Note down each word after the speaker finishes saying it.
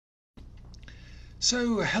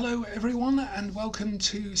So hello everyone and welcome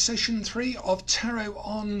to session 3 of Tarot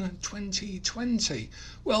on 2020.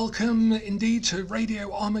 Welcome indeed to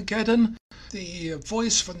Radio Armageddon, the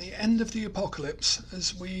voice from the end of the apocalypse,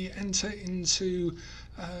 as we enter into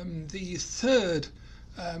the third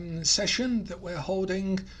session that we're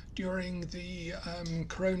holding during the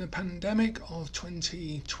corona pandemic of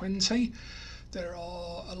 2020. There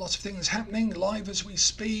are a lot of things happening live as we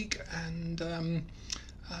speak, and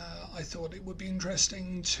I thought it would be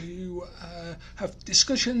interesting to have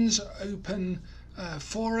discussions, open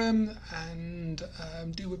forum, and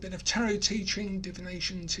do a bit of tarot teaching,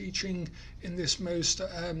 divination teaching in this most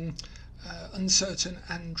uncertain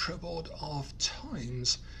and troubled of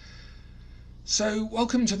times. So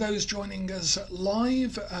welcome to those joining us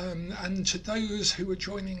live, and to those who are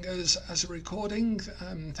joining us as a recording,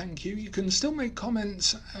 thank you. You can still make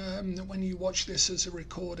comments when you watch this as a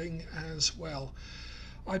recording as well.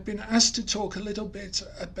 I've been asked to talk a little bit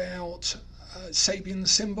about Sabian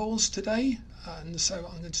symbols today, and so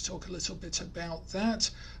I'm going to talk a little bit about that.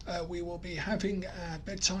 We will be having a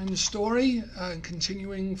bedtime story,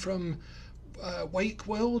 continuing from Wake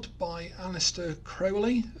World by Aleister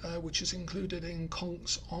Crowley, which is included in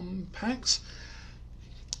Conks on Packs.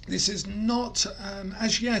 This is not,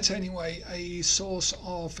 as yet anyway, a source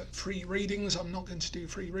of free readings. I'm not going to do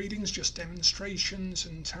free readings, just demonstrations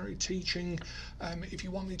and tarot teaching. If you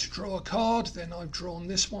want me to draw a card, then I've drawn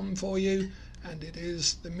this one for you, and it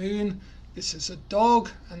is the moon. This is a dog,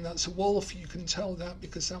 and that's a wolf. You can tell that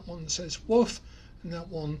because that one says woof, and that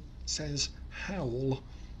one says howl.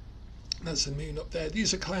 That's the moon up there.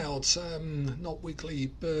 These are clouds, not wiggly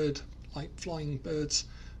bird, like flying birds.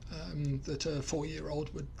 That a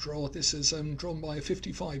 4-year-old would draw. This is drawn by a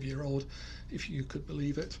 55-year-old, if you could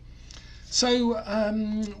believe it. So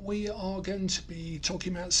we are going to be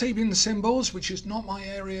talking about Sabian symbols, which is not my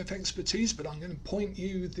area of expertise, but I'm going to point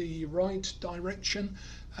you the right direction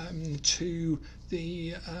to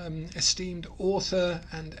the esteemed author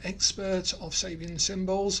and expert of Sabian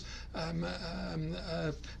symbols,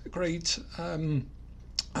 a great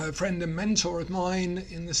a friend and mentor of mine,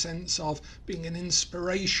 in the sense of being an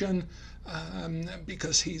inspiration,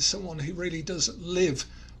 because he's someone who really does live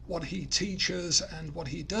what he teaches and what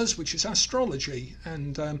he does, which is astrology,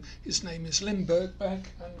 and his name is Lynn Birkbeck,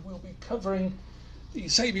 and we'll be covering the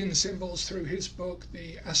Sabian symbols through his book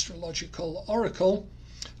The Astrological Oracle,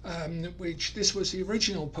 which this was the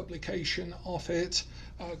original publication of it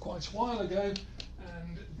quite a while ago,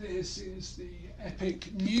 and this is the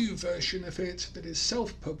epic new version of it that is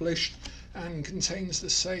self-published and contains the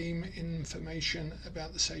same information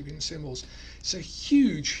about the Sabian symbols. It's a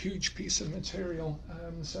huge piece of material,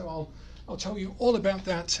 so I'll tell you all about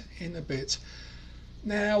that in a bit.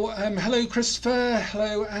 Now, hello Christopher,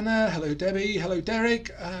 hello Anna, hello Debbie, hello Derek.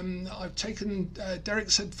 I've taken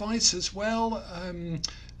Derek's advice as well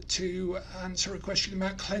to answer a question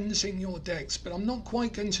about cleansing your decks, but I'm not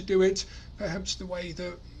quite going to do it perhaps the way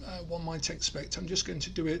that one might expect. I'm just going to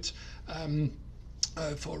do it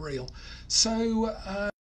for real. So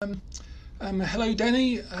hello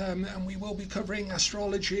Denny, and we will be covering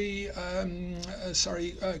astrology,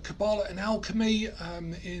 Kabbalah and alchemy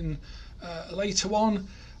in later on.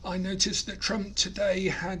 I noticed that Trump today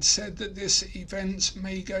had said that this event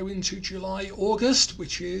may go into July, August,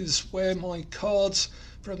 which is where my cards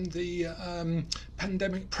from the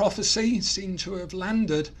pandemic prophecy seem to have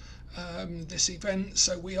landed this event.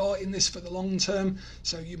 So we are in this for the long term,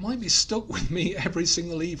 so you might be stuck with me every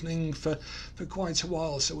single evening for quite a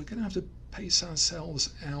while, so we're going to have to pace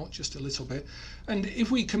ourselves out just a little bit. And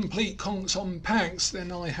if we complete Conks on Packs, then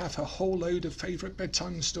I have a whole load of favourite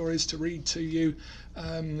bedtime stories to read to you,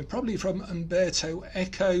 probably from Umberto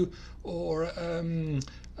Eco or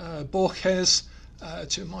Borges,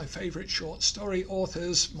 to my favourite short story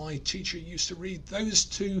authors. My teacher used to read those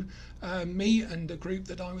to me and a group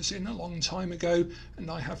that I was in a long time ago, and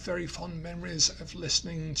I have very fond memories of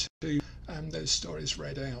listening to those stories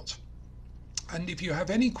read out. And if you have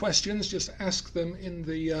any questions, just ask them in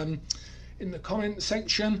the comment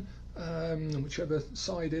section, whichever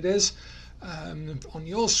side it is, on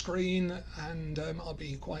your screen, and I'll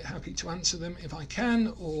be quite happy to answer them if I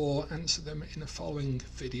can, or answer them in a following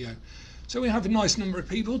video. So we have a nice number of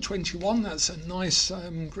people, 21. That's a nice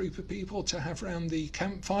group of people to have around the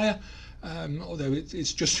campfire, although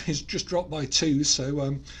it's just dropped by 2,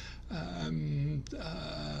 so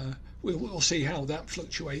we'll see how that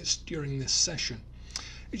fluctuates during this session.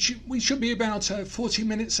 We should be about 40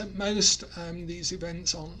 minutes at most. These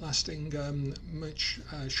events aren't lasting much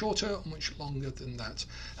shorter or much longer than that.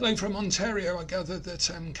 Hello from Ontario. I gather that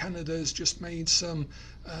Canada has just made some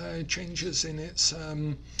changes in its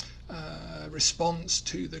response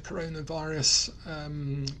to the coronavirus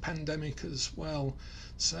pandemic as well.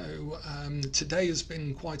 So today has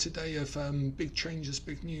been quite a day of big changes,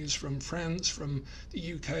 big news from France, from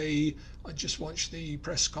the UK. I just watched the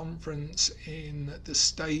press conference in the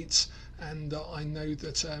States, and I know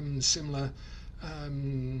that similar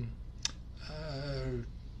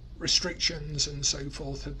restrictions and so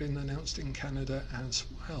forth have been announced in Canada as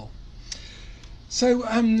well. So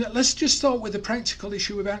let's just start with a practical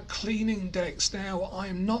issue about cleaning decks. Now, I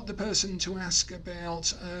am not the person to ask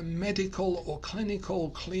about medical or clinical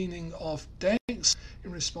cleaning of decks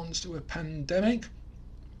in response to a pandemic.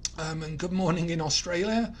 And good morning in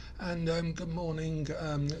Australia, and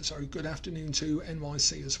good afternoon to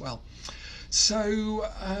NYC as well. So,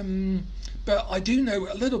 but I do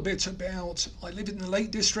know a little bit about, I live in the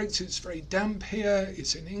Lake District, it's very damp here,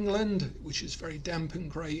 it's in England, which is very damp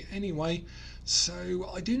and grey anyway. So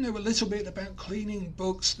I do know a little bit about cleaning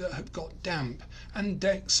books that have got damp, and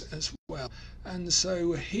decks as well. And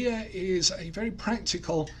so here is a very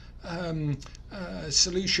practical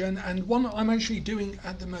solution, and one I'm actually doing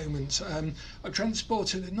at the moment. I've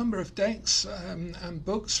transported a number of decks and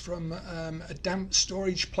books from a damp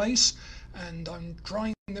storage place, and I'm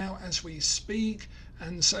drying them out as we speak.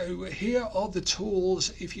 And so here are the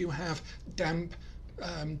tools if you have damp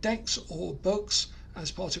decks or books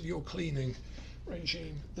as part of your cleaning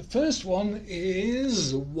regime. The first one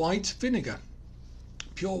is white vinegar,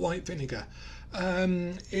 pure white vinegar.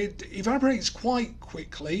 It evaporates quite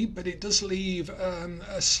quickly, but it does leave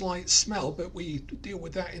a slight smell, but we deal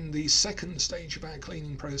with that in the second stage of our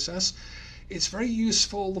cleaning process. It's very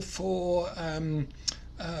useful for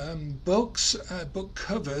books, book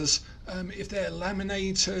covers, if they're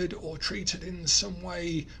laminated or treated in some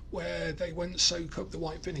way where they won't soak up the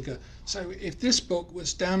white vinegar. So if this book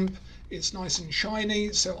was damp, it's nice and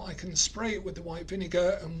shiny, so I can spray it with the white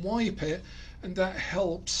vinegar and wipe it, and that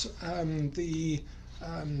helps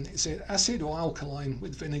is it acid or alkaline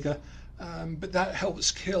with vinegar? But that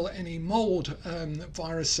helps kill any mold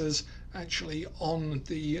viruses actually on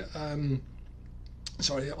the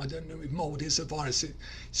sorry, I don't know if mold is a virus.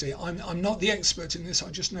 See, I'm not the expert in this, I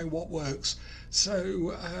just know what works.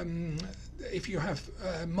 So if you have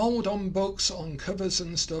mold on books, on covers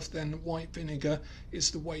and stuff, then white vinegar is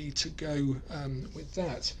the way to go with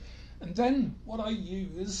that. And then what I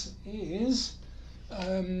use is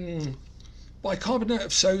bicarbonate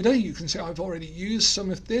of soda. You can see I've already used some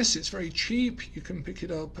of this. It's very cheap. You can pick it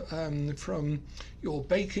up from your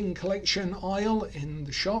baking collection aisle in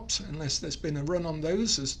the shops, unless there's been a run on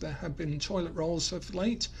those, as there have been toilet rolls of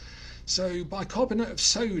late. So bicarbonate of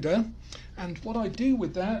soda, and what I do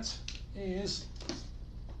with that is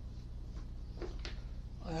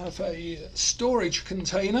I have a storage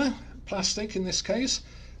container, plastic in this case,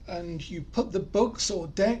 and you put the books or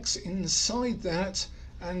decks inside that,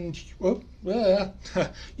 and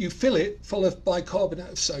you fill it full of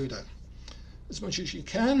bicarbonate of soda as much as you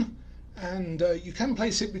can, and you can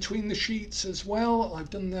place it between the sheets as well. I've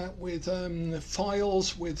done that with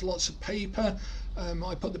files with lots of paper.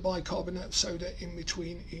 I put the bicarbonate of soda in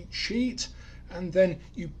between each sheet, and then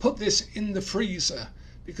you put this in the freezer,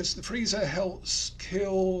 because the freezer helps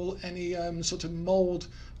kill any sort of mold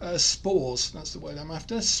spores, that's the word I'm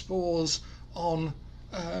after, spores on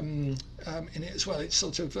in it as well. It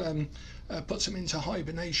sort of puts them into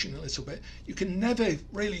hibernation a little bit. You can never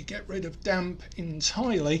really get rid of damp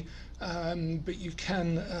entirely, but you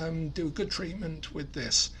can do a good treatment with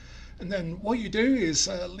this. And then what you do is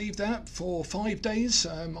leave that for 5 days.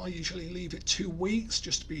 I usually leave it 2 weeks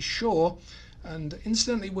just to be sure. And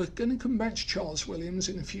incidentally, we're going to come back to Charles Williams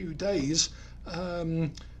in a few days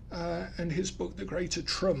and his book The Greater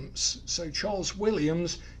Trumps. So Charles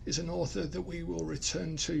Williams is an author that we will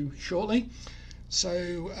return to shortly.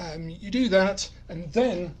 So you do that, and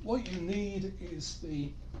then what you need is the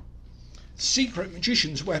secret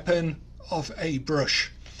magician's weapon of a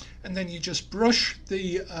brush. And then you just brush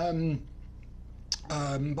the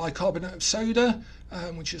bicarbonate of soda,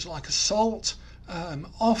 which is like a salt,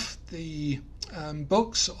 off the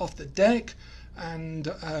books, off the deck,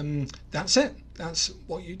 and that's it. That's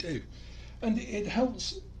what you do. And it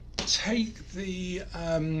helps take the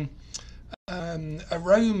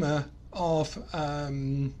aroma of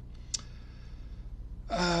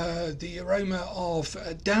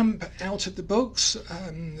damp out of the books.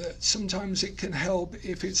 Sometimes it can help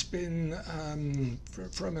if it's been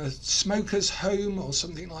from a smoker's home or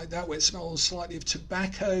something like that, where it smells slightly of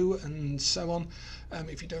tobacco and so on.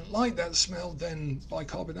 If you don't like that smell, then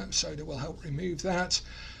bicarbonate of soda will help remove that.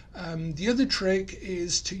 The other trick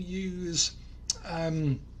is to use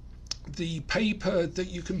the paper that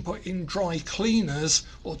you can put in dry cleaners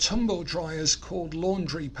or tumble dryers called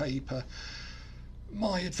laundry paper.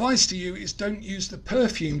 My advice to you is don't use the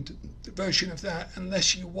perfumed version of that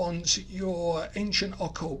unless you want your ancient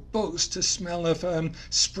occult books to smell of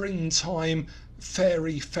springtime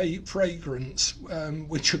fairy fragrance,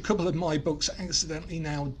 which a couple of my books accidentally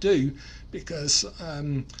now do, because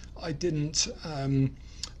I didn't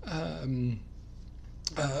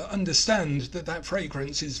understand that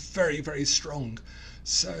fragrance is very, very strong.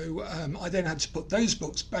 So I then had to put those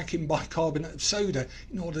books back in bicarbonate of soda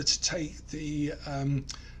in order to take the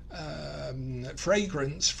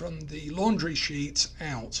fragrance from the laundry sheets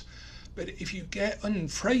out. But if you get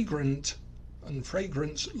unfragrant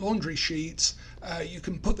laundry sheets, you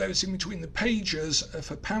can put those in between the pages of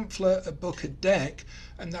a pamphlet, a book, a deck,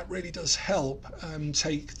 and that really does help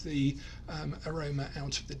take the aroma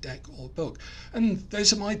out of the deck or book. And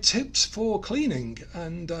those are my tips for cleaning,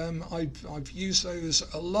 and I've used those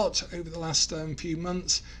a lot over the last few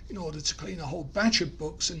months in order to clean a whole batch of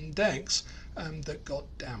books and decks that got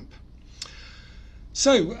damp.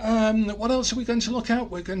 So what else are we going to look at?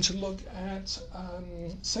 We're going to look at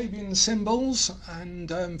Sabian symbols, and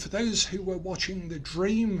for those who were watching the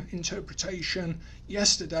dream interpretation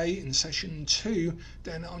yesterday in session 2,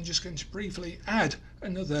 then I'm just going to briefly add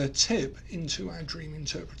another tip into our dream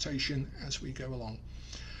interpretation as we go along.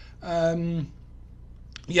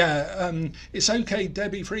 It's okay,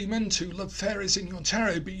 Debbie Freeman, to love fairies in your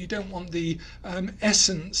tarot, but you don't want the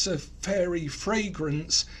essence of fairy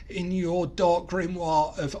fragrance in your dark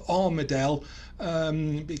grimoire of Armadale,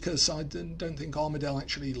 because I don't think Armadale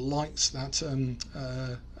actually likes that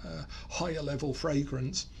higher level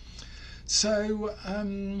fragrance. So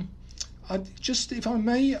if I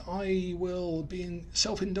may, I will be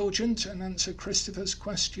self-indulgent and answer Christopher's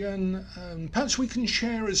question. Perhaps we can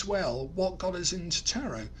share as well what got us into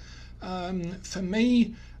tarot. For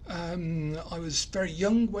me, I was very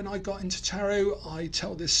young when I got into tarot. I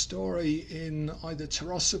tell this story in either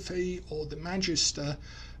Tarosophy or the Magister.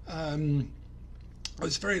 I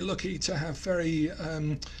was very lucky to have very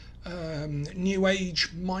New Age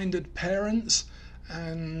minded parents,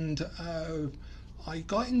 and I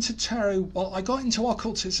got into tarot, I got into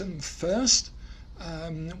occultism first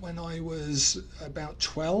when I was about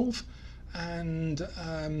 12, and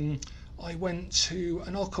I went to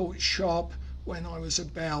an occult shop when I was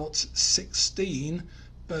about 16,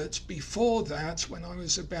 but before that, when I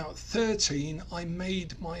was about 13, I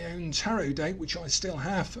made my own tarot deck, which I still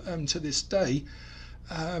have to this day,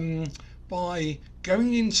 by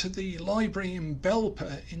going into the library in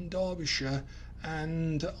Belper in Derbyshire,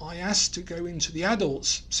 and I asked to go into the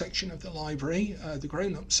adults section of the library, the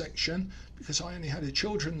grown-up section, because I only had a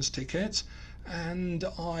children's ticket, and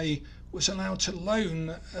I was allowed to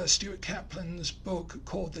loan Stuart Kaplan's book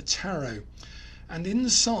called The Tarot. And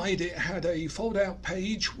inside it had a fold-out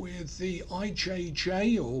page with the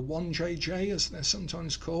IJJ, or 1JJ as they're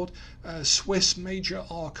sometimes called, Swiss Major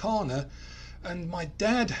Arcana. And my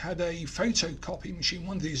dad had a photocopy machine,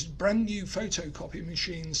 one of these brand new photocopy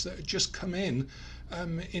machines that had just come in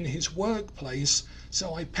his workplace.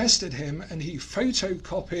 So I pestered him and he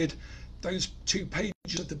photocopied those 2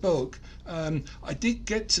 pages of the book. I did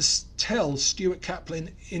get to tell Stuart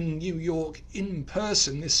Kaplan in New York in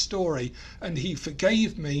person this story, and he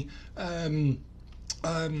forgave me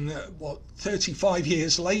 35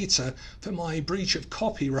 years later for my breach of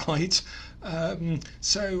copyright.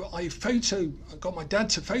 So I got my dad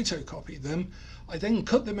to photocopy them. I then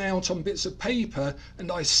cut them out on bits of paper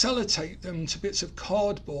and I sellotaped them to bits of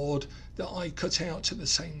cardboard that I cut out to the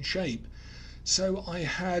same shape. So I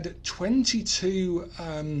had 22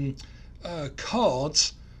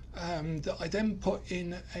 cards that I then put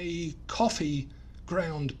in a coffee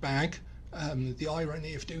ground bag. The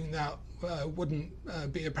irony of doing that wouldn't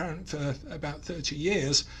be apparent for about 30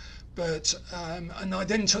 years, but and I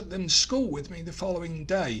then took them to school with me the following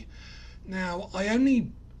day. Now, I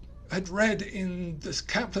only had read in the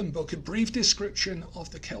Kaplan book a brief description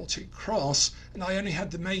of the Celtic cross, and I only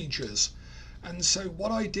had the majors. And so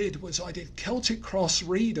what I did was I did Celtic cross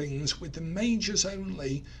readings with the majors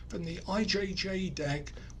only from the IJJ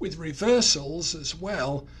deck, with reversals as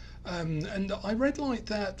well. And I read like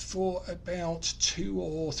that for about 2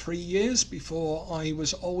 or 3 years before I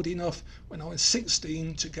was old enough, when I was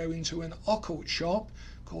 16, to go into an occult shop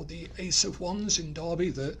called the Ace of Wands in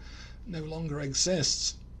Derby that no longer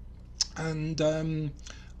exists. And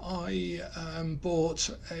I bought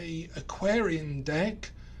a Aquarian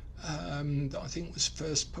deck that I think was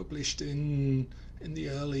first published in the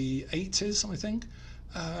early 80s, I think.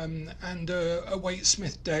 and a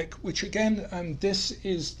Waite-Smith deck, which again, this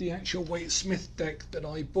is the actual Waite-Smith deck that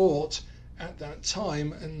I bought at that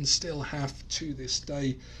time and still have to this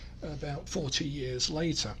day, about 40 years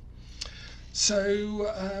later.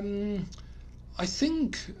 So I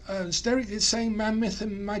think, as Derek is saying, Man, Myth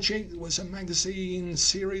and Magic was a magazine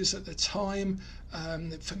series at the time.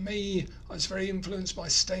 For me, I was very influenced by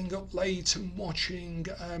staying up late and watching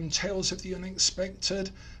Tales of the Unexpected,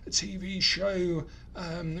 a TV show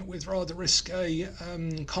with rather risque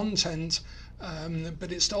content,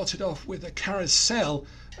 but it started off with a carousel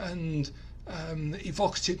and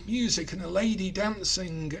evocative music and a lady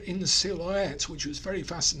dancing in silhouette, which was very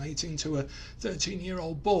fascinating to a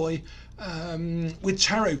 13-year-old boy, with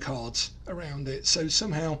tarot cards around it. So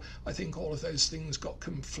somehow I think all of those things got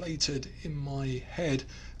conflated in my head,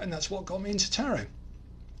 and that's what got me into tarot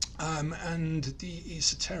and the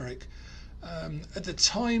esoteric. At the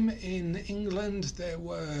time in England, there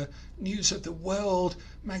were News of the World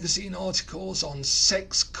magazine articles on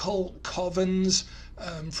sex cult covens,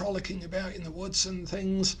 frolicking about in the woods and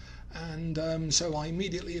things, and so I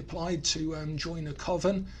immediately applied to join a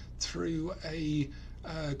coven through a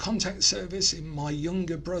contact service in my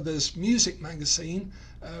younger brother's music magazine,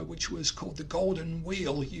 which was called The Golden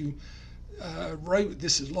Wheel. You wrote,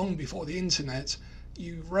 this is long before the internet,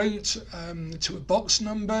 you wrote to a box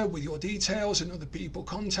number with your details and other people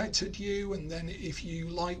contacted you, and then if you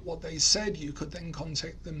liked what they said, you could then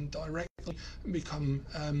contact them directly and become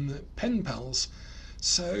pen pals.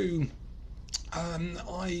 So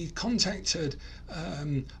I contacted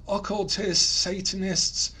occultists,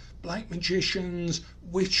 Satanists, black magicians,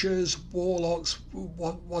 witches, warlocks,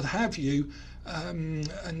 what have you,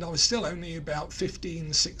 and I was still only about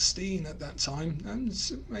 15, 16 at that time, and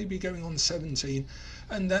maybe going on 17,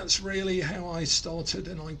 and that's really how I started,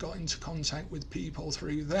 and I got into contact with people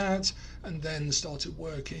through that, and then started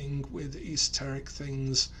working with esoteric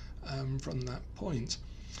things from that point.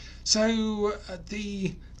 So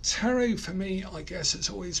the tarot for me, I guess,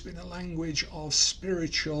 has always been a language of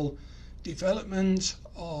spiritual development,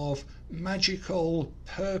 of magical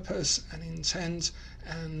purpose and intent,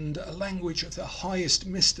 and a language of the highest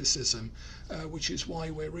mysticism, which is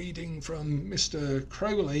why we're reading from Mr.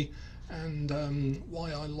 Crowley, and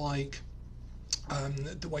why I like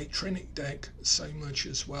the Waite-Trinic deck so much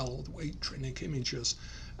as well, or the Waite-Trinic images,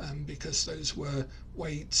 because those were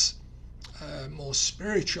Waite's more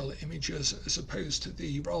spiritual images, as opposed to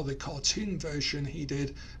the rather cartoon version he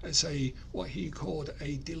did as a what he called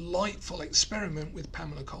a delightful experiment with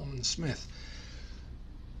Pamela Colman Smith.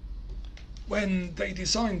 When they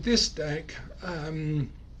designed this deck,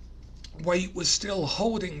 Waite was still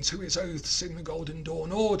holding to his oaths in the Golden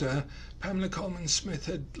Dawn Order. Pamela Colman Smith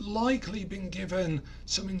had likely been given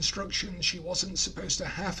some instructions she wasn't supposed to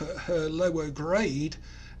have at her lower grade,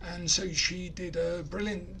 and so she did a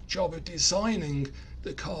brilliant job of designing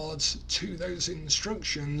the cards to those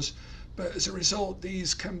instructions, but as a result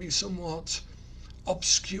these can be somewhat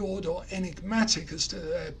obscured or enigmatic as to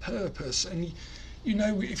their purpose. And you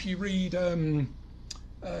know, if you read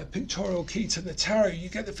Pictorial Key to the Tarot, you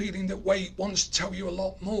get the feeling that Waite wants to tell you a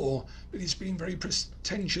lot more, but he's being very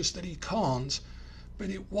pretentious that he can't. But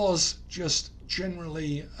it was just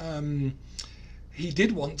generally he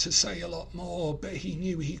did want to say a lot more, but he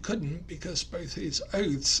knew he couldn't, because both his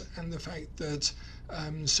oaths and the fact that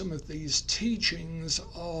some of these teachings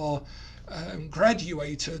are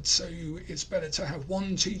graduated, so it's better to have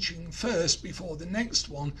one teaching first before the next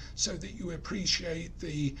one, so that you appreciate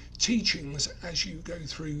the teachings as you go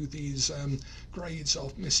through these grades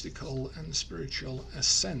of mystical and spiritual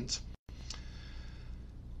ascent.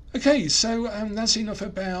 Okay, so that's enough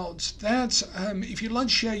about that. If you'd like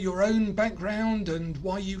to share your own background and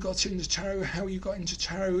why you got into tarot, how you got into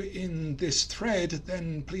tarot in this thread,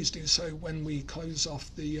 then please do so when we close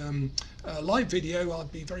off the live video.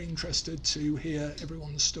 I'd be very interested to hear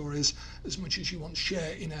everyone's stories as much as you want to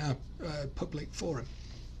share in our public forum.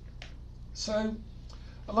 So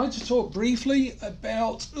I'd like to talk briefly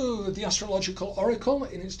about the astrological oracle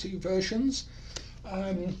in its two versions.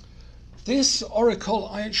 This oracle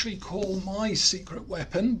I actually call my secret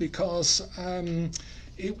weapon, because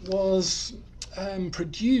it was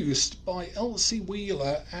produced by Elsie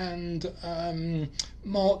Wheeler and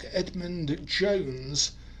Mark Edmund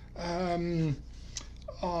Jones. When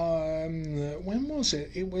was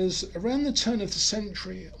it? It was around the turn of the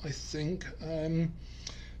century, I think.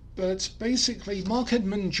 But basically, Mark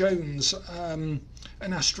Edmund Jones, an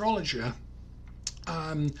astrologer,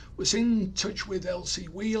 was in touch with Elsie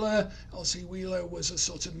Wheeler. Elsie Wheeler was a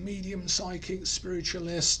sort of medium psychic,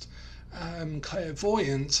 spiritualist,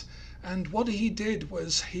 clairvoyant, And what he did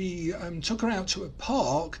was he took her out to a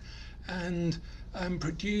park and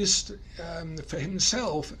produced for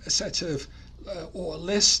himself a set of or a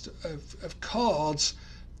list of cards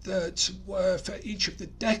that were for each of the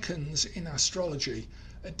decans in astrology.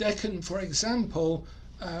 A decan, for example,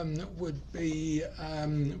 would be,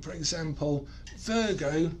 for example,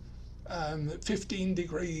 Virgo, 15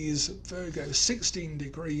 degrees, Virgo 16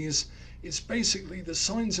 degrees. It's basically the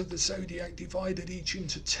signs of the zodiac divided each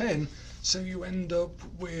into 10, so you end up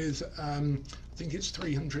with, I think it's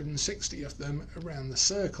 360 of them around the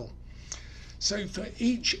circle. So for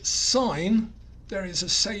each sign there is a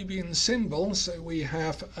Sabian symbol, so we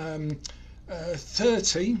have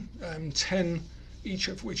 30, 10, each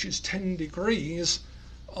of which is 10 degrees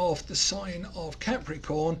of the sign of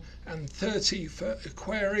Capricorn, and 30 for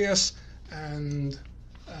Aquarius, and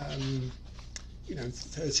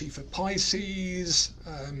 30 for Pisces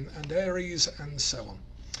and Aries, and so on.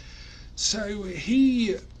 So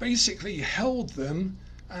he basically held them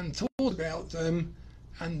and thought about them,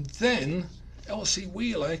 and then Elsie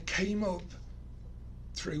Wheeler came up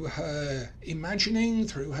through her imagining,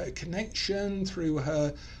 through her connection, through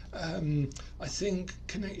her I think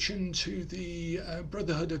connection to the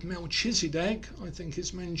Brotherhood of Melchizedek, I think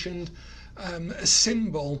is mentioned, a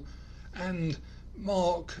symbol. And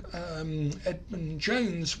Mark Edmund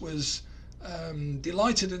Jones was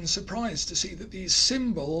delighted and surprised to see that these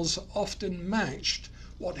symbols often matched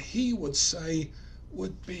what he would say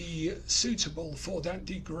would be suitable for that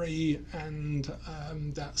degree and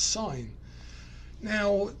that sign.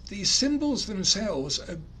 Now, these symbols themselves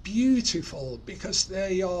are beautiful because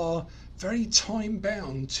they are very time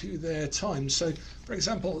bound to their time. So, for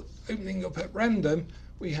example, opening up at random,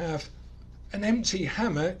 we have an empty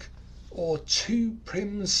hammock or two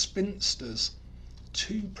prim spinsters.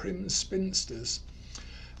 Two prim spinsters.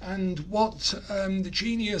 And what the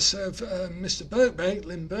genius of Mr. Birkbeck,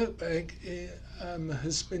 Lynn Birkbeck,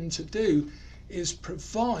 has been to do is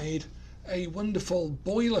provide a wonderful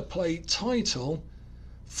boilerplate title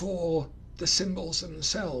for the symbols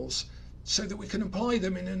themselves so that we can apply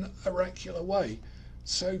them in an oracular way.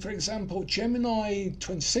 So, for example, Gemini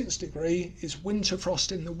 26 degree is winter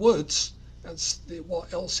frost in the woods. That's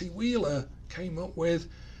what Elsie Wheeler came up with,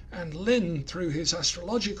 and Lynn, through his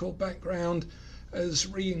astrological background, has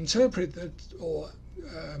reinterpreted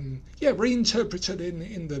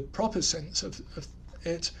in the proper sense of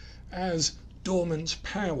it as dormant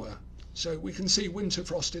power. So we can see winter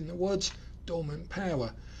frost in the woods, dormant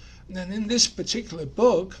power. And then in this particular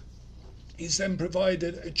book, he's then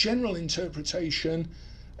provided a general interpretation,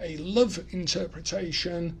 a love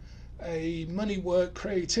interpretation, a money, work,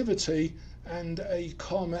 creativity, and a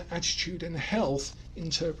karma, attitude and health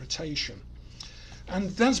interpretation. And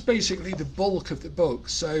that's basically the bulk of the book.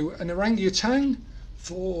 So an orangutan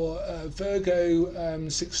for Virgo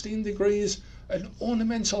 16 degrees, an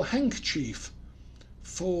ornamental handkerchief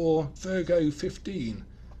for Virgo 15.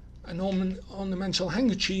 An ornamental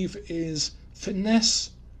handkerchief is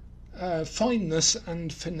finesse, fineness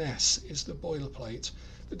and finesse is the boilerplate.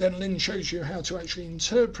 But then Lynn shows you how to actually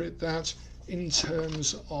interpret that in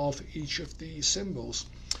terms of each of the symbols.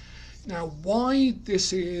 Now, why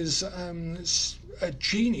this is a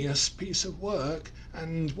genius piece of work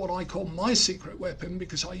and what I call my secret weapon,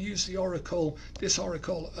 because I use this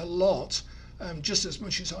oracle a lot, just as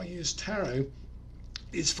much as I use tarot,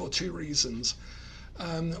 is for two reasons.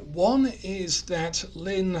 One is that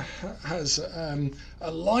Lynn has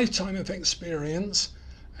a lifetime of experience,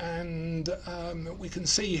 and we can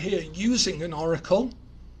see here using an oracle.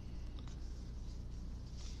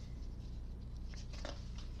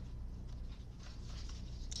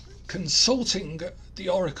 Consulting the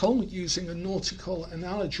oracle using a nautical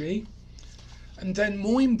analogy, and then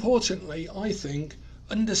more importantly, I think,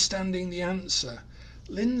 understanding the answer.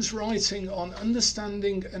 Lynn's writing on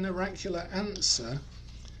understanding an oracular answer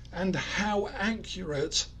and how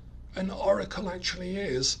accurate an oracle actually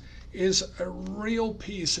is a real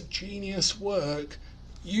piece of genius work,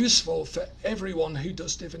 useful for everyone who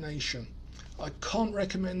does divination. I can't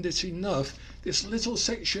recommend it enough. This little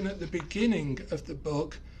section at the beginning of the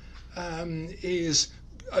book is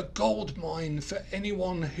a gold mine for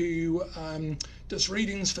anyone who does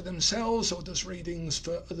readings for themselves or does readings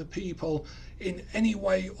for other people in any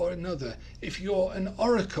way or another. If you're an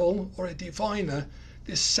oracle or a diviner,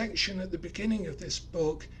 this section at the beginning of this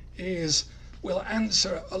book will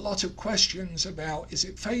answer a lot of questions about, is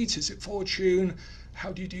it fate, is it fortune,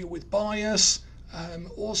 how do you deal with bias,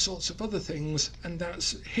 all sorts of other things, and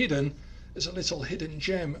that's hidden as a little hidden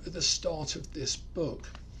gem at the start of this book.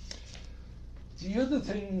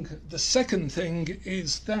 The second thing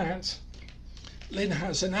is that Lynn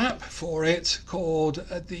has an app for it called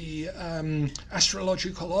the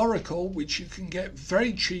Astrological Oracle, which you can get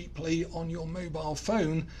very cheaply on your mobile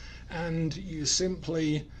phone, and you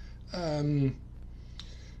simply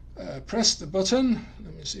press the button.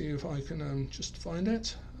 Let me see if I can just find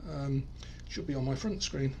it. It should be on my front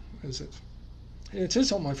screen. Where is it? Here it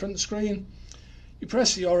is on my front screen. You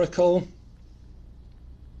press the Oracle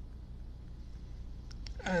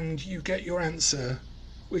and you get your answer,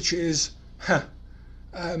 which is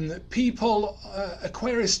people,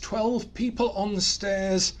 Aquarius 12, people on the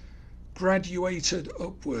stairs graduated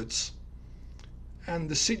upwards, and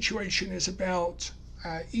the situation is about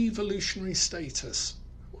evolutionary status.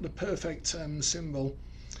 What a perfect symbol.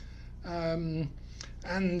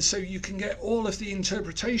 And so you can get all of the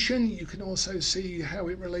interpretation. You can also see how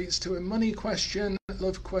it relates to a money question, a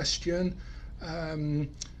love question,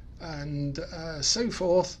 and so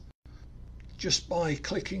forth, just by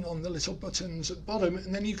clicking on the little buttons at the bottom.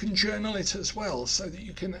 And then you can journal it as well, so that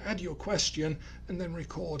you can add your question and then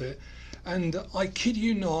record it. And I kid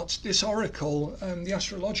you not, this oracle, the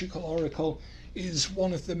astrological oracle, is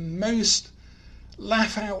one of the most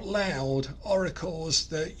laugh out loud oracles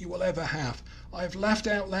that you will ever have. I've laughed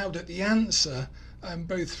out loud at the answer,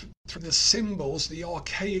 both through the symbols, the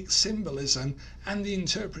archaic symbolism, and the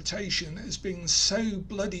interpretation as being so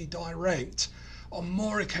bloody direct on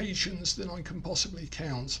more occasions than I can possibly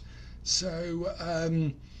count.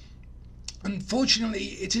 So unfortunately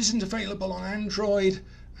it isn't available on Android,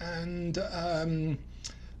 and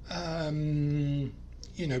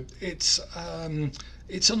you know,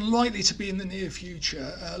 it's unlikely to be in the near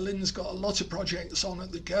future. Lynn's got a lot of projects on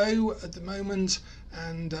at the go at the moment,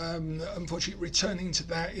 and unfortunately returning to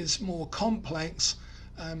that is more complex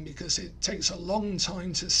because it takes a long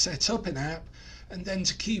time to set up an app, and then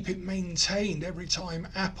to keep it maintained every time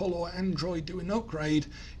Apple or Android do an upgrade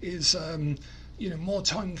is you know, more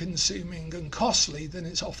time consuming and costly than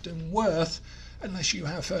it's often worth, unless you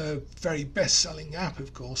have a very best-selling app,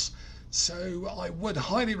 of course. So I would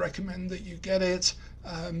highly recommend that you get it,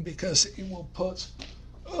 because it will put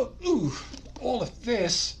all of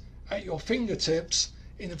this at your fingertips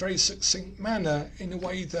in a very succinct manner, in a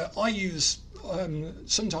way that I use.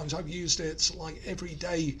 Sometimes I've used it like every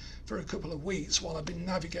day for a couple of weeks while I've been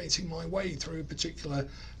navigating my way through a particular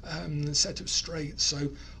set of straits.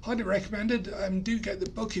 So highly recommended. Do get the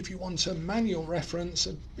book if you want a manual reference,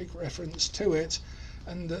 a big reference to it,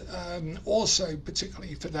 and also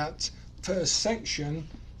particularly for that first section,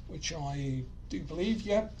 which I do believe,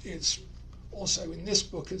 it's also in this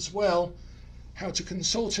book as well, how to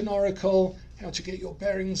consult an oracle, how to get your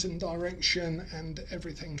bearings and direction, and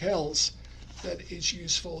everything else that is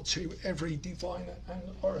useful to every diviner and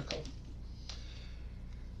oracle.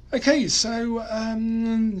 Okay, so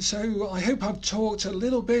I hope I've talked a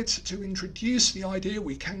little bit to introduce the idea.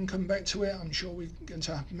 We can come back to it. I'm sure we're going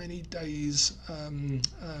to have many days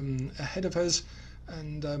ahead of us,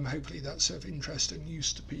 and hopefully that's of interest and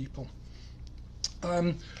use to people.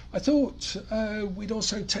 I thought we'd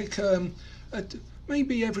also take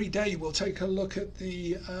maybe every day we'll take a look at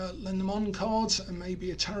the Lenormand cards, and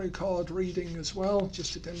maybe a tarot card reading as well,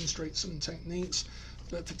 just to demonstrate some techniques.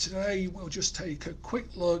 But for today we'll just take a quick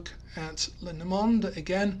look at Lenormand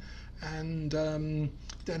again, and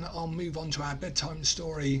then I'll move on to our bedtime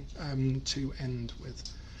story to end with.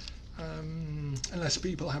 Unless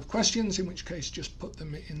people have questions, in which case just put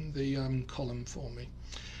them in the column for me.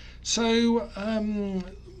 So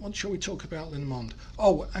what shall we talk about, Lenormand?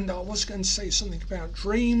 Oh, and I was going to say something about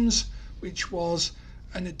dreams, which was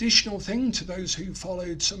an additional thing to those who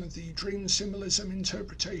followed some of the dream symbolism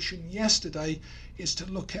interpretation yesterday, is to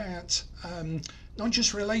look at not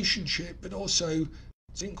just relationship, but also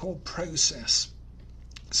something called process.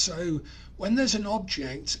 So when there's an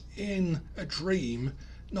object in a dream,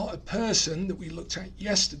 not a person that we looked at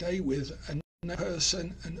yesterday with a known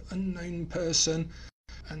person, an unknown person,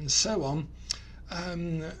 and so on,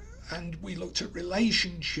 and we looked at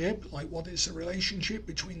relationship, like what is the relationship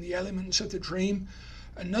between the elements of the dream.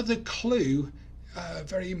 Another clue,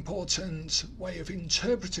 very important way of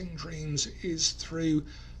interpreting dreams, is through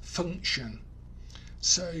function.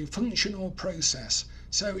 So function or process.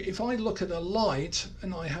 So if I look at a light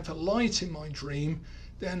and I have a light in my dream,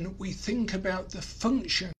 then we think about the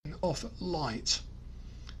function of light.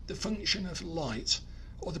 The function of light,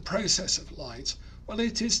 or the process of light. Well,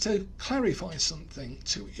 it is to clarify something,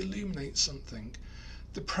 to illuminate something.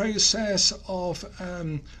 The process of,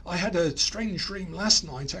 I had a strange dream last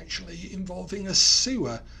night actually involving a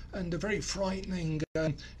sewer, and a very frightening,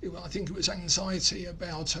 I think it was anxiety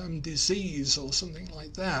about disease or something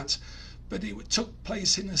like that, but it took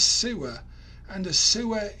place in a sewer, And a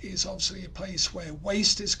sewer is obviously a place where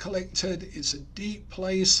waste is collected. It's a deep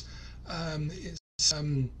place. It's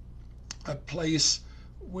a place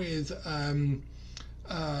with a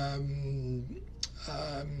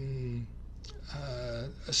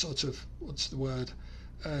sort of, what's the word,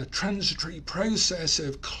 transitory process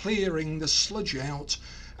of clearing the sludge out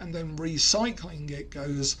and then recycling it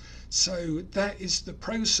goes. So that is the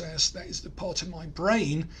process, that is the part of my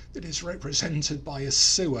brain that is represented by a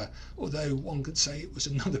sewer, although one could say it was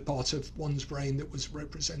another part of one's brain that was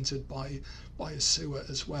represented by a sewer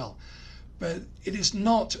as well. But it is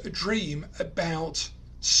not a dream about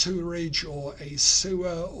sewerage or a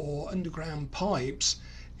sewer or underground pipes.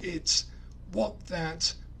 It's what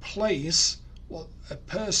that place, what a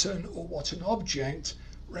person or what an object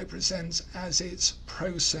represents as its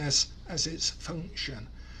process, as its function.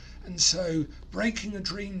 And so breaking a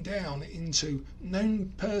dream down into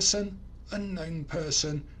known person, unknown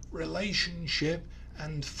person, relationship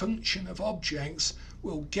and function of objects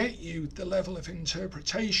will get you the level of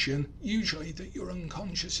interpretation usually that your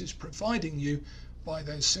unconscious is providing you by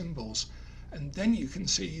those symbols. And then you can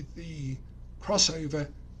see the crossover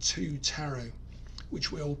to tarot,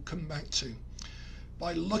 which we'll come back to.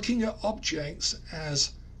 By looking at objects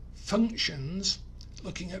as functions,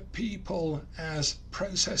 looking at people as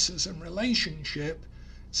processes and relationship,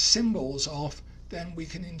 symbols of, then we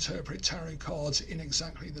can interpret tarot cards in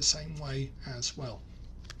exactly the same way as well.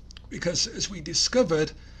 Because as we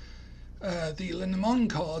discovered, the Lenormand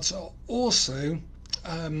cards are also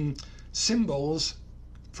symbols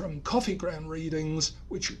from coffee ground readings,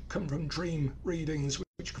 which come from dream readings,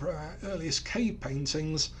 which are our earliest cave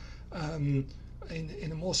paintings,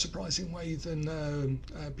 in a more surprising way than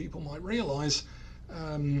people might realise,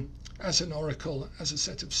 as an oracle, as a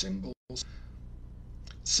set of symbols.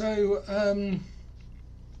 So,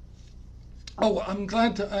 I'm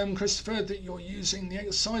glad, Christopher, that you're using the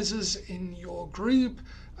exercises in your group.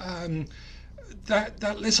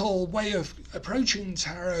 That little way of approaching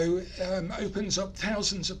tarot opens up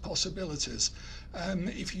thousands of possibilities.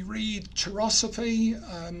 If you read Tarosophy,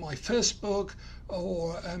 my first book,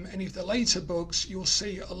 or any of the later books, you'll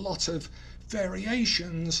see a lot of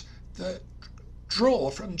variations that draw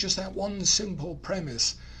from just that one simple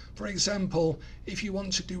premise. For example, if you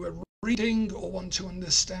want to do a reading or want to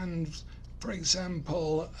understand, for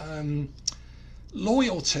example,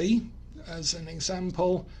 loyalty as an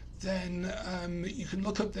example, then you can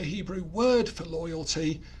look up the Hebrew word for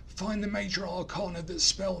loyalty, find the major arcana that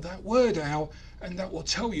spell that word out, and that will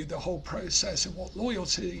tell you the whole process of what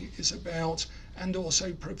loyalty is about, and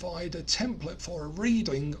also provide a template for a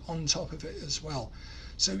reading on top of it as well.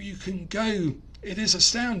 So you can go, it is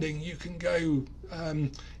astounding, you can go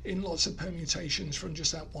in lots of permutations from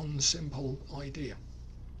just that one simple idea.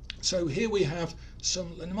 So here we have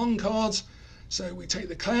some Lenormand cards. So we take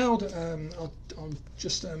the cloud. I'll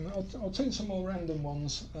take some more random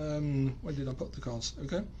ones. Where did I put the cards?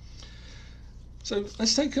 Okay. So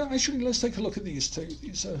let's take a look at these two.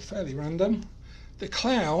 These are fairly random. The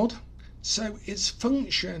cloud. So its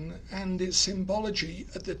function and its symbology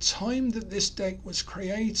at the time that this deck was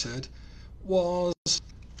created was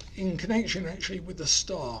in connection actually with the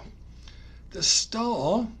star. The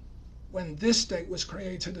star, when this deck was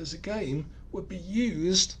created as a game, would be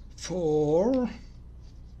used for,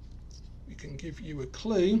 we can give you a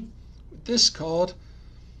clue with this card,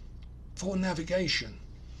 for navigation.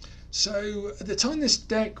 So at the time this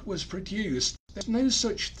deck was produced, there's no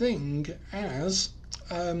such thing as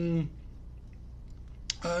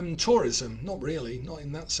tourism, not really, not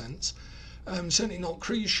in that sense, certainly not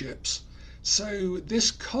cruise ships. So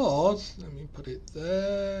this card, let me put it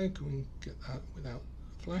there, can we get that without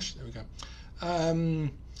flash? There we go.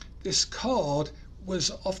 This card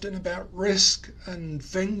was often about risk and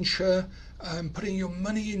venture, putting your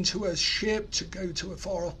money into a ship to go to a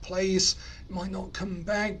far off place. It might not come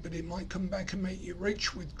back, but it might come back and make you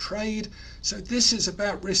rich with trade. So this is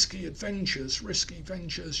about risky ventures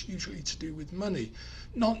usually to do with money,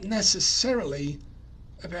 not necessarily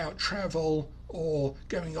about travel or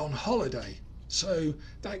going on holiday. So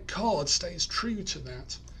that card stays true to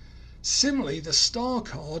that. Similarly, the star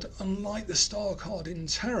card, unlike the star card in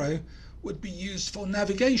tarot, would be used for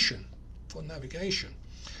navigation.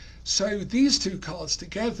 So these two cards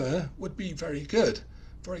together would be very good.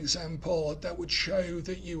 For example, that would show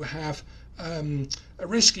that you have a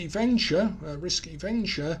risky venture,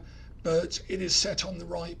 but it is set on the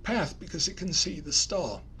right path because it can see the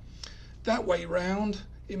star. That way round,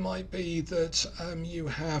 it might be that you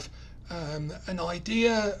have an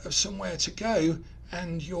idea of somewhere to go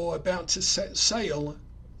and you're about to set sail,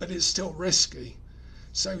 but it's still risky.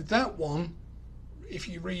 So that one if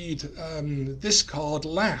you read this card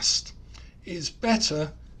last is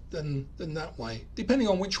better than that way, depending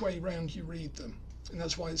on which way round you read them. And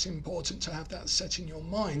that's why it's important to have that set in your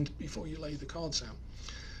mind before you lay the cards out.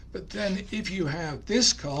 But then if you have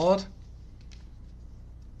this card,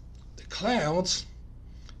 the clouds,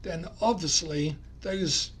 then obviously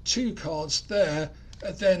those two cards there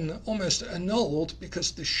are then almost annulled,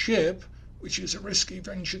 because the ship, which is a risky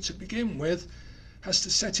venture to begin with, has to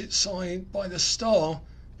set its side by the star,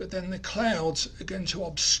 but then the clouds are going to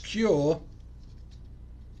obscure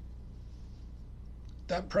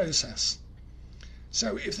that process.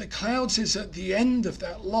 So if the clouds is at the end of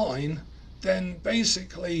that line, then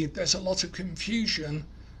basically there's a lot of confusion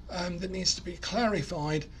that needs to be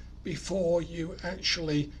clarified before you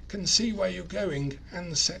actually can see where you're going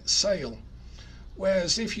and set sail.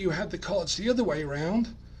 Whereas if you had the cards the other way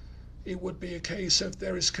around, it would be a case of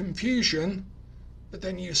there is confusion, but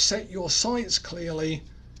then you set your sights clearly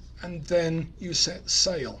and then you set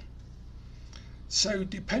sail. So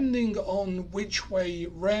depending on which way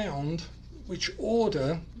round, which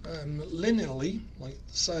order, linearly, like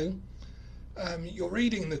so, you're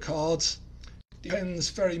reading the cards, depends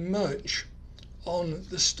very much on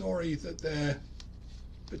the story that they're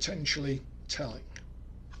potentially telling.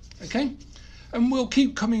 Okay? And we'll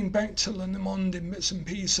keep coming back to Lenormand in bits and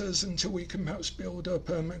pieces until we can perhaps build up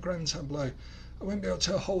a grand tableau. I won't be able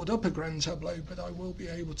to hold up a grand tableau, but I will be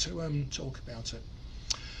able to talk about it.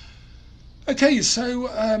 Okay, so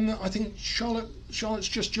I think Charlotte's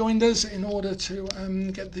just joined us in order to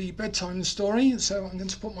get the bedtime story. So I'm going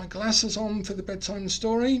to put my glasses on for the bedtime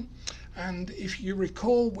story. And if you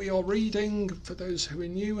recall, we are reading, for those who are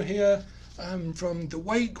new here, from The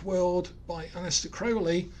Wake World by Aleister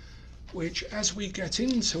Crowley, which, as we get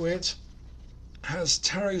into it, has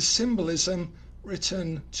tarot symbolism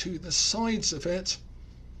written to the sides of it,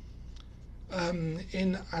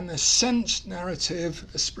 in an ascent narrative,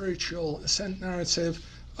 a spiritual ascent narrative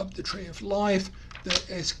up the tree of life that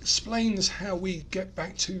explains how we get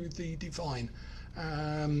back to the divine,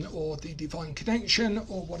 or the divine connection,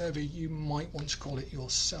 or whatever you might want to call it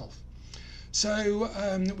yourself. So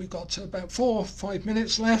we've got about 4 or 5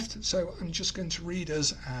 minutes left, so I'm just going to read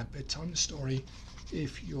us our bedtime story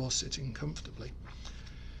if you're sitting comfortably.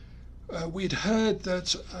 We'd heard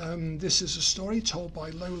that this is a story told by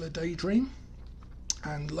Lola Daydream,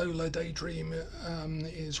 and Lola Daydream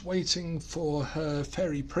is waiting for her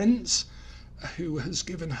fairy prince, who has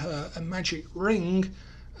given her a magic ring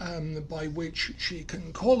by which she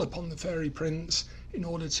can call upon the fairy prince in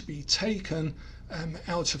order to be taken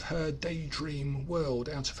out of her daydream world,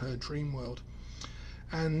 out of her dream world.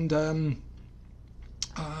 And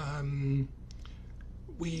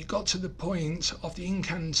we got to the point of the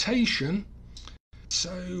incantation.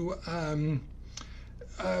 So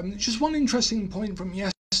just one interesting point from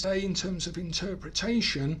yesterday in terms of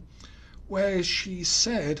interpretation, where she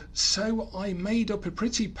said, "So I made up a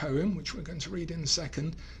pretty poem," which we're going to read in a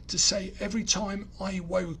second, "to say every time I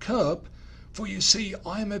woke up, for you see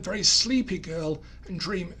I am a very sleepy girl and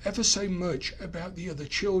dream ever so much about the other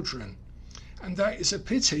children. And that is a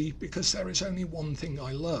pity, because there is only one thing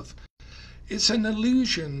I love." It's an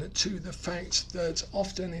allusion to the fact that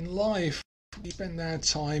often in life we spend our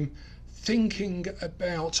time thinking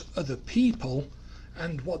about other people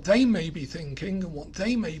and what they may be thinking and what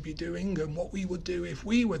they may be doing and what we would do if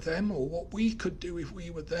we were them, or what we could do if we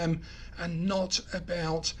were them, and not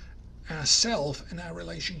about ourselves and our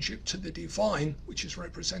relationship to the divine, which is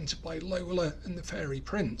represented by Lola and the fairy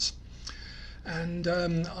prince. And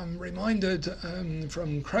I'm reminded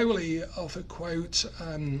from Crowley of a quote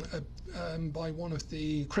by one of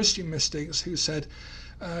the Christian mystics who said,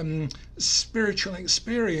 spiritual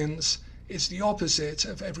experience is the opposite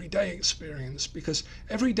of everyday experience, because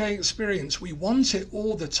everyday experience, we want it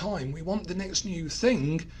all the time. We want the next new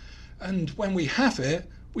thing, and when we have it,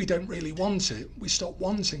 we don't really want it. We stop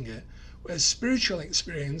wanting it. Whereas spiritual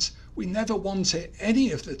experience, we never want it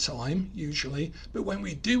any of the time, usually, but when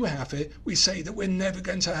we do have it, we say that we're never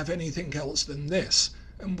going to have anything else than this,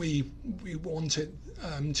 and we want it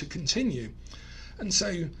to continue. And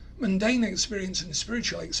so mundane experience and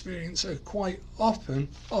spiritual experience are quite often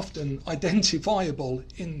identifiable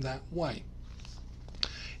in that way.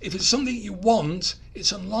 If it's something you want,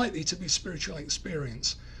 it's unlikely to be spiritual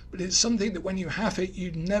experience, but it's something that when you have it,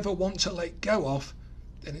 you never want to let go of,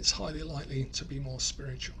 then it's highly likely to be more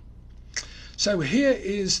spiritual. So here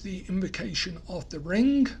is the invocation of the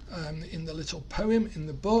ring in the little poem in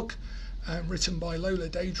the book, written by Lola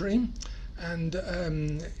Daydream.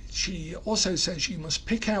 And she also says you must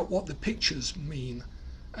pick out what the pictures mean,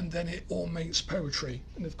 and then it all makes poetry.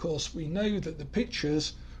 And of course we know that the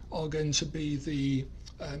pictures are going to be the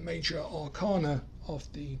major arcana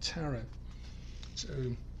of the tarot.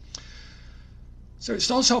 So it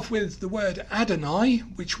starts off with the word Adonai,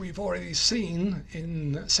 which we've already seen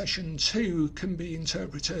in session 2 can be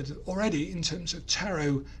interpreted already in terms of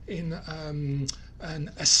tarot in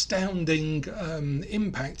an astounding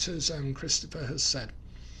impact, as Christopher has said.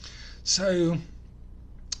 So,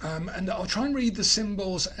 and I'll try and read the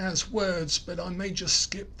symbols as words, but I may just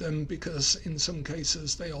skip them because in some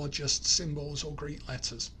cases they are just symbols or Greek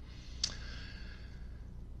letters.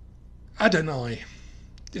 Adonai.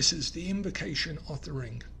 This is the invocation of the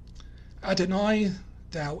ring. Adonai,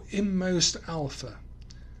 thou inmost Alpha,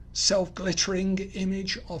 self-glittering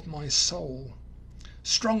image of my soul,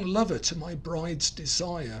 strong lover to my bride's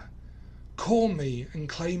desire, call me and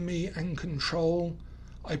claim me and control.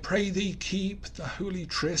 I pray thee keep the holy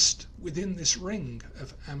tryst within this ring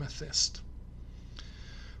of amethyst.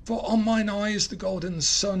 For on mine eyes the golden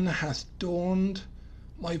sun hath dawned,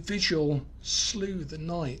 my vigil slew the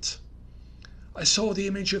night. I saw the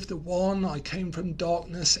image of the one, I came from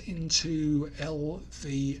darkness into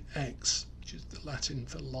LVX, which is the Latin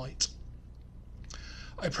for light.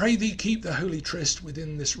 I pray thee keep the holy tryst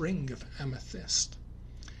within this ring of amethyst.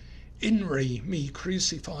 Inri, me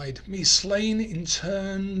crucified, me slain,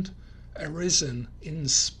 interned, arisen,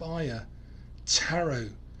 inspire.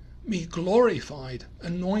 Tarot, me glorified,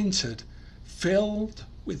 anointed, filled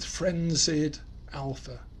with frenzied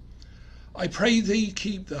Alpha. I pray thee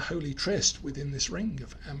keep the holy tryst within this ring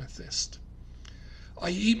of amethyst.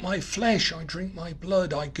 I eat my flesh, I drink my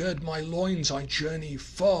blood, I gird my loins, I journey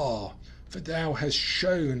far, for thou hast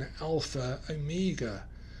shown Alpha Omega,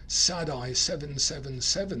 Sadai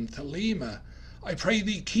 777 Thelema. I pray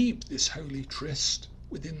thee keep this holy tryst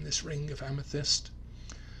within this ring of amethyst.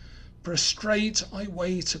 Prostrate I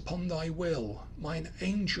wait upon thy will, mine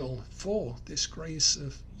angel, for this grace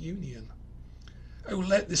of union. O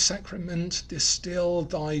let the sacrament distill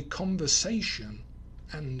thy conversation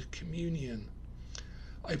and communion.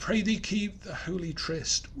 I pray thee keep the holy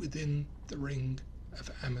tryst within the ring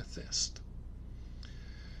of amethyst.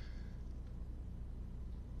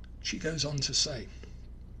 She goes on to say,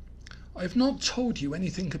 I have not told you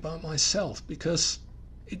anything about myself because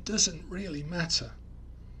it doesn't really matter.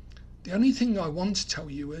 The only thing I want to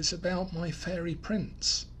tell you is about my fairy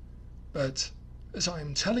prince. But as I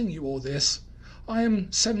am telling you all this, I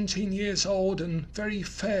am 17 years old and very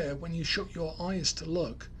fair when you shut your eyes to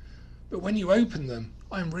look, but when you open them,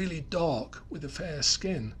 I am really dark with a fair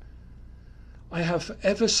skin. I have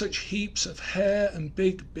ever such heaps of hair and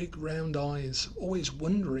big, big round eyes, always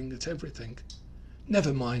wondering at everything.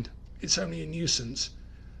 Never mind, it's only a nuisance.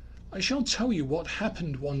 I shall tell you what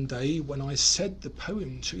happened one day when I said the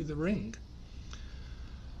poem to the ring.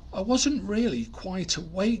 I wasn't really quite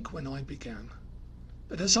awake when I began.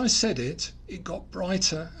 But as I said it, it got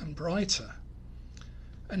brighter and brighter.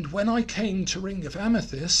 And when I came to Ring of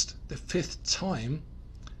Amethyst, the 5th time,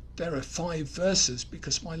 there are 5 verses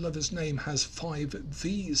because my lover's name has 5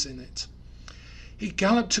 V's in it. He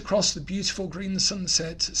galloped across the beautiful green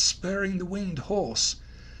sunset, spurring the winged horse,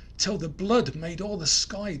 till the blood made all the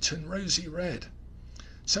sky turn rosy red.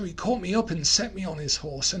 So he caught me up and set me on his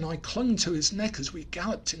horse, and I clung to his neck as we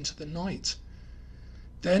galloped into the night.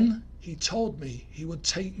 Then he told me he would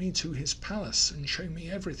take me to his palace and show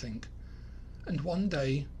me everything, and one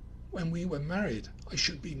day, when we were married, I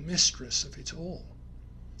should be mistress of it all.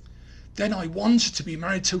 Then I wanted to be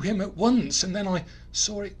married to him at once, and then I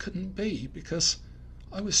saw it couldn't be because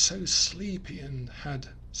I was so sleepy and had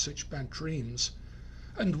such bad dreams.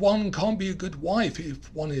 And one can't be a good wife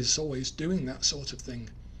if one is always doing that sort of thing.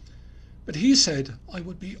 But he said I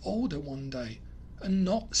would be older one day and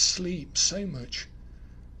not sleep so much.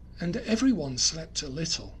 And everyone slept a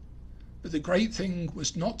little. But the great thing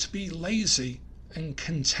was not to be lazy and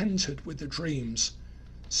contented with the dreams.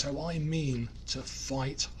 So I mean to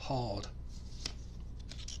fight hard.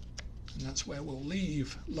 And that's where we'll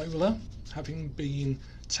leave Lola, having been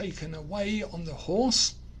taken away on the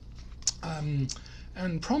horse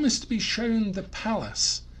and promised to be shown the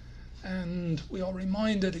palace. And we are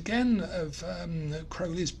reminded again of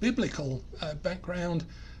Crowley's biblical background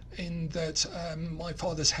in that my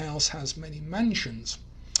father's house has many mansions.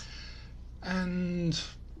 And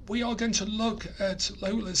we are going to look at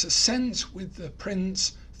Lola's ascent with the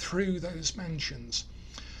prince through those mansions.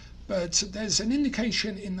 But there's an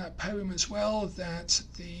indication in that poem as well that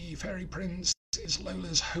the fairy prince is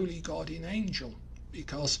Lola's holy guardian angel,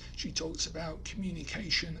 because she talks about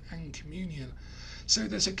communication and communion. So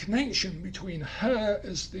there's a connection between her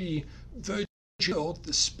as the virgin world,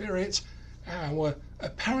 the spirit, our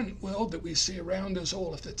apparent world that we see around us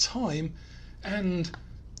all of the time, and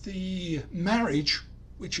the marriage,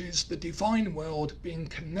 which is the divine world being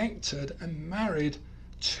connected and married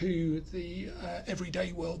to the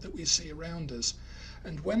everyday world that we see around us.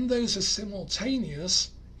 And when those are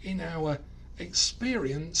simultaneous in our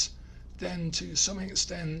experience, then to some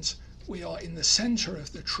extent we are in the center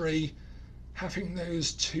of the tree, having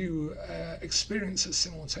those two experiences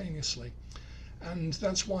simultaneously. And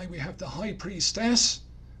that's why we have the high priestess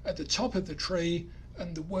at the top of the tree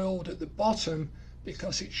and the world at the bottom,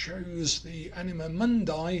 because it shows the anima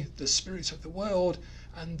mundi, the spirit of the world,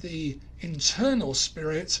 and the internal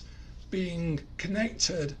spirit being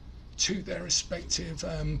connected to their respective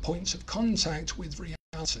points of contact with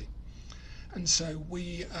reality. And so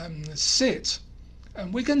we sit,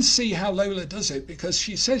 and we're going to see how Lola does it, because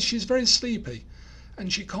she says she's very sleepy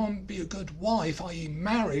and she can't be a good wife, i.e.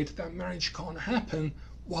 married. That marriage can't happen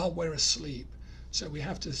while we're asleep. So we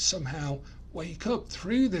have to somehow wake up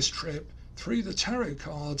through this trip, through the tarot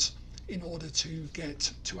cards, in order to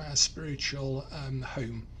get to our spiritual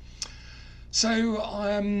home. So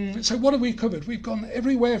what have we covered? We've gone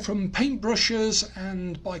everywhere from paintbrushes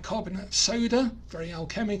and bicarbonate of soda, very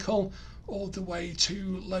alchemical, all the way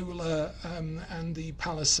to Lola and the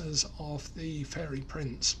palaces of the fairy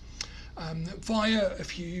prince, via a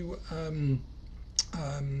few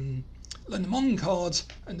Lenormand cards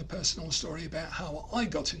and the personal story about how I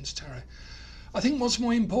got into tarot. I think what's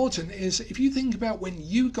more important is, if you think about when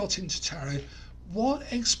you got into tarot, what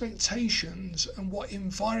expectations and what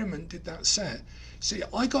environment did that set? See,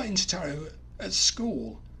 I got into tarot at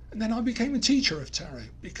school, and then I became a teacher of tarot,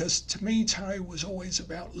 because to me tarot was always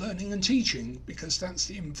about learning and teaching, because that's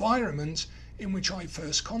the environment in which I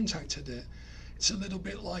first contacted it. It's a little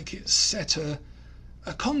bit like it set a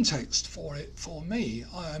context for it for me.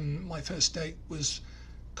 My first date was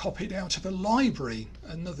copied out of a library,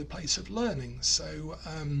 another place of learning. So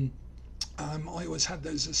I always had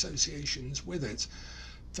those associations with it.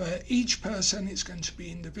 For each person, it's going to be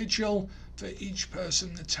individual. For each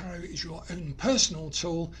person, the tarot is your own personal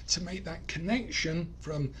tool to make that connection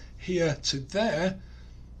from here to there,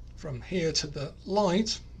 from here to the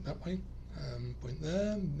light, that way. Point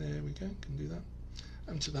there we go, can do that.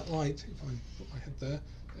 And to that light, if I put my head there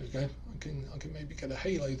we go, I can maybe get a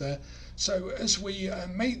halo there. So as we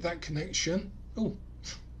make that connection, oh,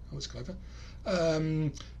 that was clever.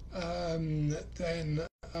 Then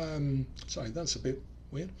sorry, that's a bit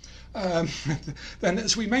weird. Then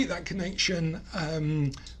as we make that connection,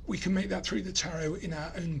 we can make that through the tarot in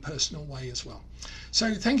our own personal way as well.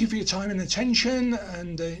 So thank you for your time and attention,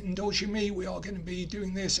 and indulging me. We are going to be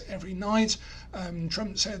doing this every night.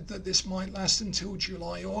 Trump said that this might last until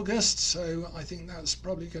July, August, so I think that's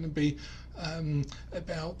probably going to be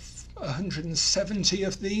about 170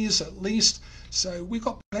 of these at least. So we've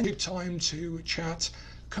got plenty of time to chat,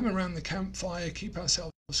 come around the campfire, keep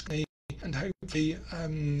ourselves clean, and hopefully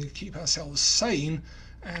keep ourselves sane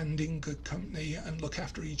and in good company, and look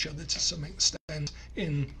after each other to some extent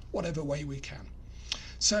in whatever way we can.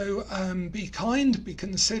 So be kind, be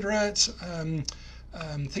considerate,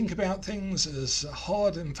 think about things as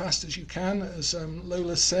hard and fast as you can. As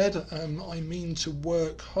Lola said, I mean to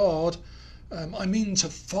work hard, I mean to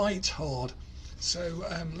fight hard. So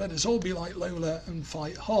let us all be like Lola and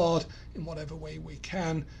fight hard in whatever way we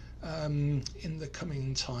can in the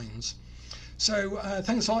coming times. So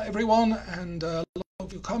thanks a lot everyone, and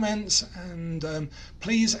love your comments, and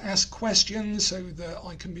please ask questions so that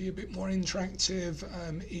I can be a bit more interactive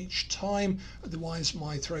each time. Otherwise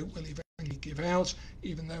my throat will eventually give out,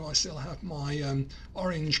 even though I still have my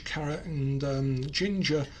orange, carrot and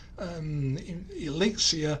ginger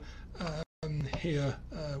elixir here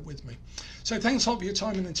with me. So thanks a lot for your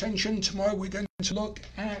time and attention. Tomorrow we're going to look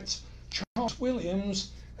at Charles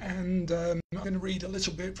Williams, and I'm going to read a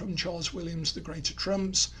little bit from Charles Williams' The Greater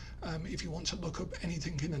Trumps, if you want to look up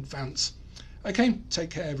anything in advance. Okay, take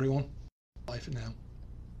care everyone. Bye for now.